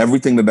 And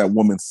everything that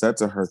woman said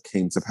to her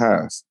came to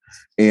pass.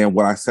 And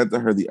what I said to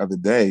her the other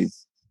day,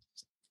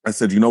 I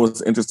said, you know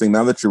what's interesting?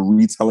 Now that you're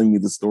retelling me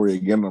the story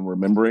again, I'm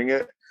remembering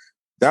it.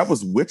 That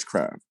was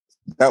witchcraft.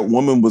 That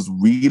woman was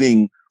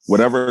reading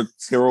whatever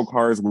tarot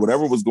cards,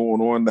 whatever was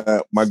going on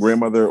that my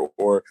grandmother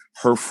or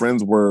her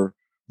friends were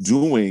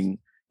doing,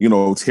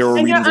 tarot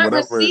and readings or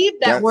whatever. Received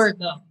that word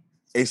though.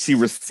 And she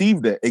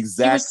received it.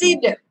 Exactly. She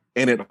received it.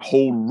 And it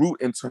hold root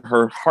into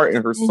her heart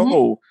and her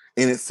soul,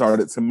 and it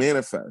started to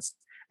manifest.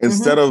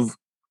 Instead of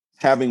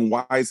having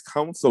wise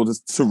counsel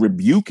to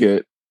rebuke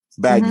it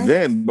back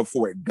then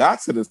before it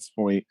got to this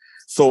point.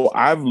 So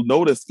I've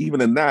noticed even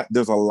in that,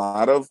 there's a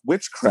lot of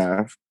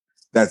witchcraft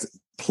that's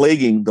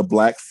plaguing the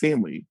Black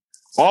family.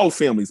 All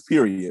families,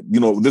 period. You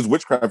know, there's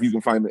witchcraft you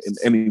can find in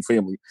any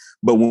family.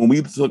 But when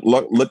we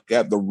look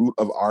at the root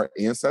of our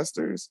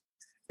ancestors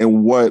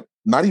and what,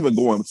 not even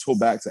going so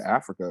back to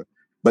Africa,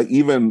 but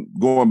even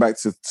going back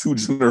to 2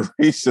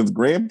 generations,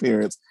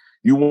 grandparents,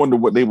 you wonder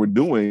what they were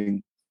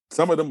doing.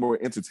 Some of them were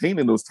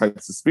entertaining those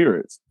types of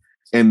spirits.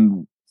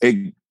 And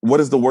what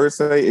does the word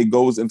say? It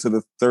goes into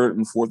the 3rd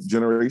and 4th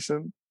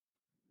generation.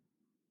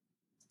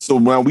 So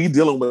when we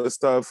dealing with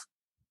stuff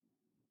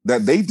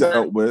that they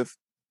dealt with,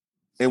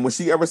 and when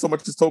she ever so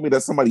much just told me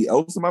that somebody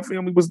else in my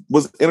family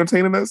was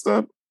entertaining that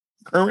stuff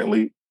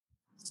currently,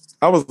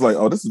 I was like,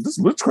 oh, this is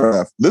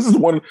witchcraft. This is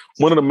one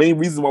of the main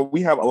reasons why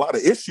we have a lot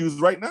of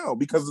issues right now,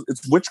 because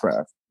it's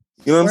witchcraft.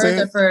 You know what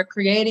I'm saying?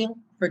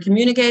 For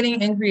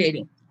communicating and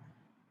creating.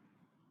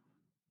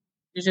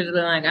 You should have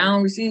been like, I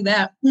don't receive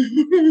that.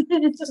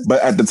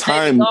 But at the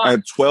time,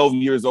 at 12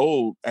 years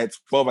old, at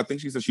 12, I think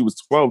she said she was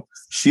 12,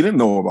 she didn't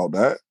know about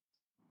that.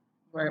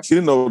 Right. She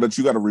didn't know that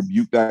you got to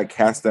rebuke that,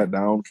 cast that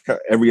down,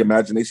 every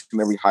imagination,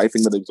 every high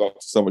thing that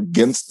exalts itself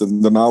against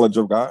the knowledge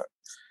of God.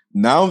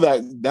 Now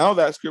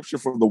that scripture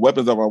for the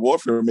weapons of our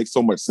warfare makes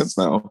so much sense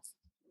now.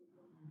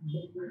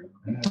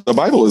 The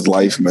Bible is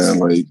life, man.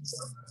 Like,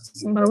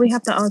 but we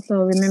have to also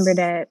remember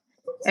that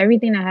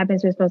everything that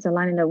happens, we're supposed to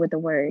line it up with the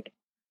word.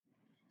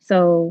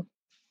 So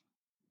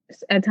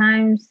at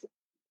times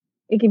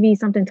it could be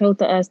something told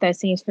to us that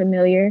seems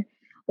familiar,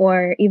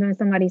 or even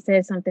somebody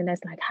says something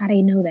that's like, how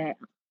they know that?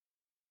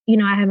 You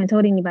know, I haven't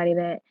told anybody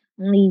that.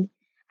 Only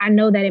I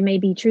know that it may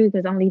be true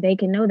because only they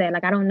can know that.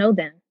 Like, I don't know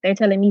them. They're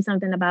telling me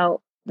something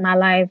about my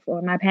life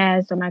or my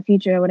past or my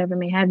future or whatever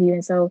may have you.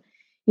 And so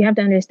you have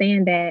to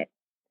understand that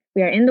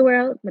we are in the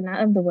world, but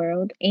not of the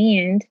world.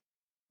 And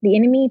the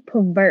enemy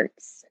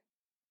perverts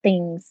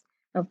things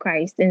of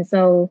Christ. And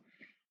so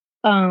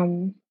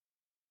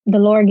the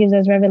Lord gives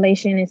us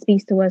revelation and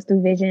speaks to us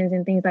through visions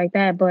and things like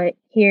that. But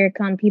here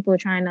come people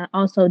trying to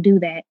also do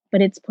that,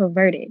 but it's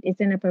perverted. It's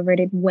in a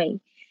perverted way.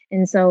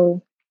 And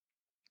so,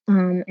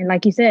 and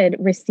like you said,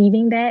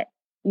 receiving that,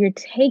 you're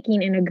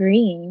taking and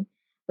agreeing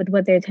with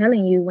what they're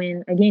telling you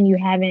when, again, you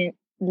haven't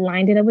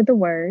lined it up with the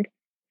word.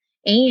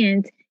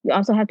 And you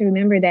also have to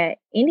remember that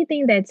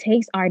anything that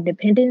takes our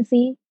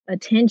dependency,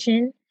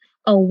 attention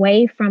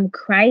away from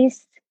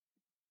Christ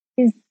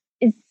is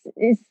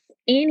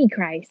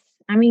antichrist.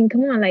 I mean,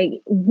 come on,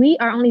 like, we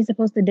are only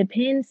supposed to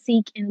depend,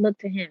 seek, and look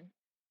to him,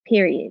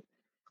 period.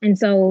 And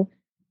so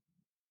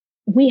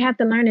we have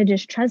to learn to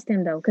just trust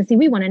him, though, because see,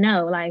 we want to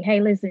know, like,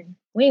 hey, listen,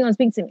 we ain't gonna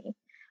speak to me.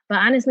 But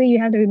honestly, you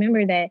have to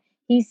remember that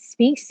he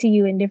speaks to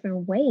you in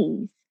different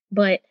ways.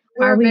 But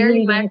we're a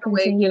very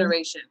microwave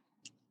generation.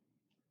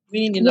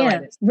 We need to know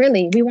this.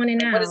 Really, we want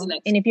it now.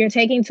 And if you're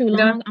taking too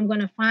long, I'm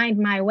gonna find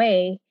my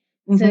way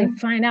to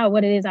find out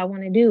what it is I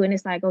want to do. And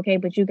it's like, okay,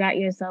 but you got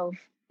yourself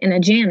in a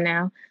jam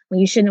now when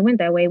you shouldn't have went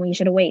that way, when you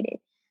should have waited.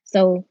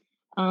 So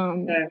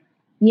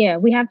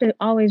we have to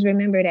always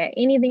remember that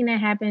anything that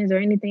happens or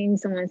anything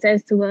someone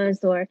says to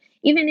us, or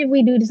even if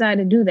we do decide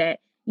to do that,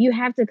 you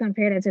have to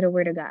compare that to the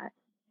word of God,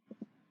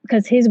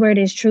 because his word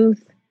is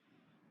truth,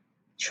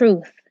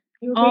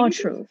 all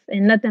truth,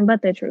 and nothing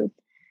but the truth.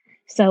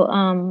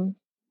 So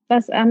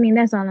that's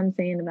all I'm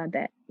saying about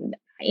that.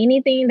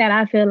 Anything that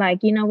I feel like,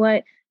 you know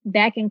what,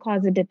 that can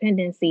cause a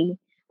dependency,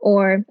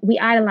 or we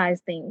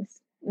idolize things.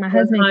 My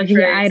husband can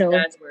be an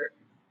idol.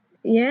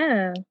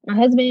 Yeah. My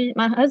husband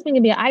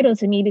can be an idol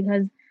to me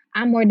because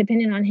I'm more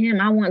dependent on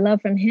him. I want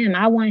love from him.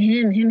 I want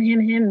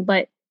him.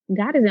 But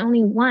God is the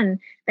only one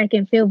that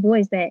can fill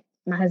voids that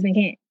my husband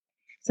can't.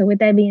 So with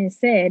that being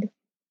said,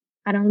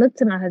 I don't look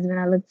to my husband.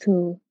 I look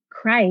to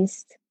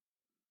Christ.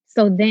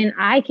 So then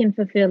I can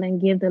fulfill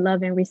and give the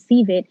love and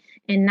receive it,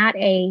 and not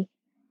a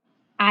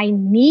I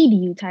need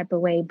you type of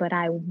way, but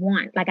I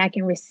want, like, I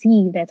can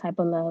receive that type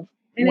of love.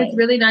 And way. It's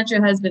really not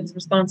your husband's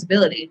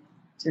responsibility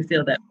to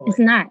fill that void.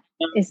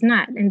 It's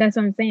not. And that's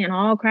what I'm saying.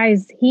 All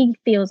Christ, he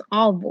fills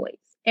all voids,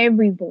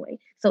 every void.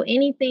 So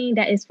anything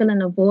that is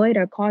filling a void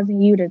or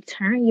causing you to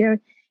turn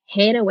your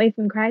head away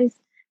from Christ,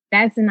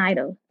 that's an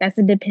idol. That's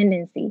a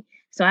dependency.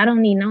 So I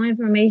don't need no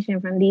information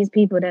from these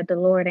people that the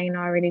Lord ain't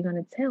already going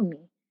to tell me.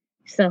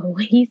 So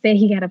he said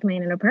he got a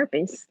plan and a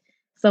purpose.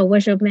 So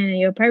what's your plan and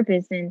your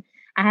purpose? And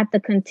I have to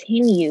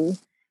continue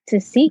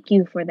to seek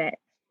you for that.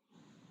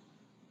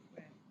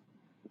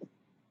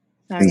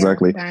 Sorry,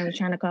 exactly. Brian was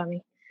trying to call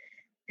me.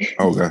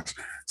 Oh gosh.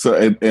 So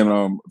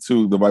and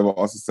too, the Bible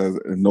also says,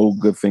 no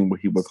good thing will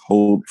he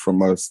withhold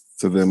from us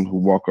to them who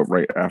walk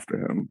upright after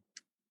him.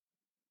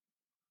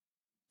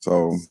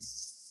 So,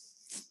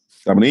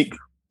 Dominique.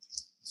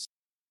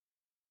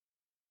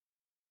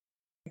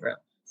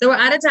 So we're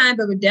out of time,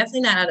 but we're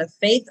definitely not out of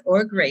faith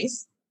or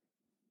grace.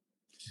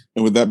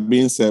 And with that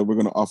being said, we're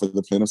going to offer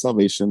the plan of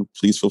salvation.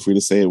 Please feel free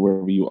to say it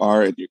wherever you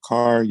are, in your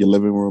car, your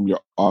living room, your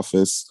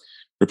office.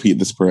 Repeat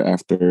this prayer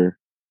after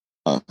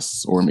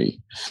us or me.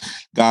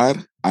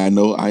 God, I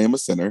know I am a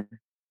sinner.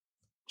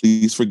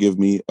 Please forgive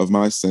me of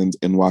my sins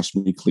and wash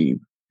me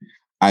clean.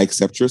 I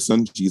accept your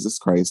son, Jesus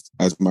Christ,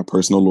 as my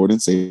personal Lord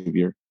and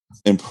Savior,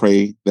 and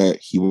pray that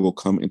he will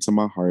come into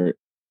my heart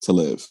to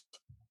live.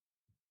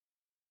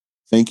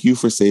 Thank you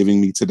for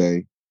saving me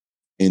today.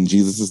 In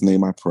Jesus'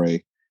 name I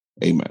pray.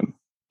 Amen.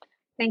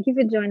 Thank you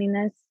for joining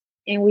us.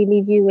 And we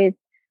leave you with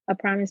a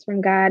promise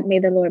from God. May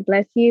the Lord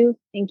bless you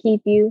and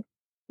keep you,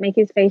 make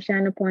his face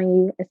shine upon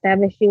you,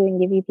 establish you, and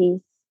give you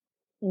peace.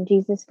 In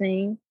Jesus'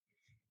 name,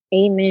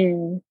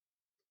 amen.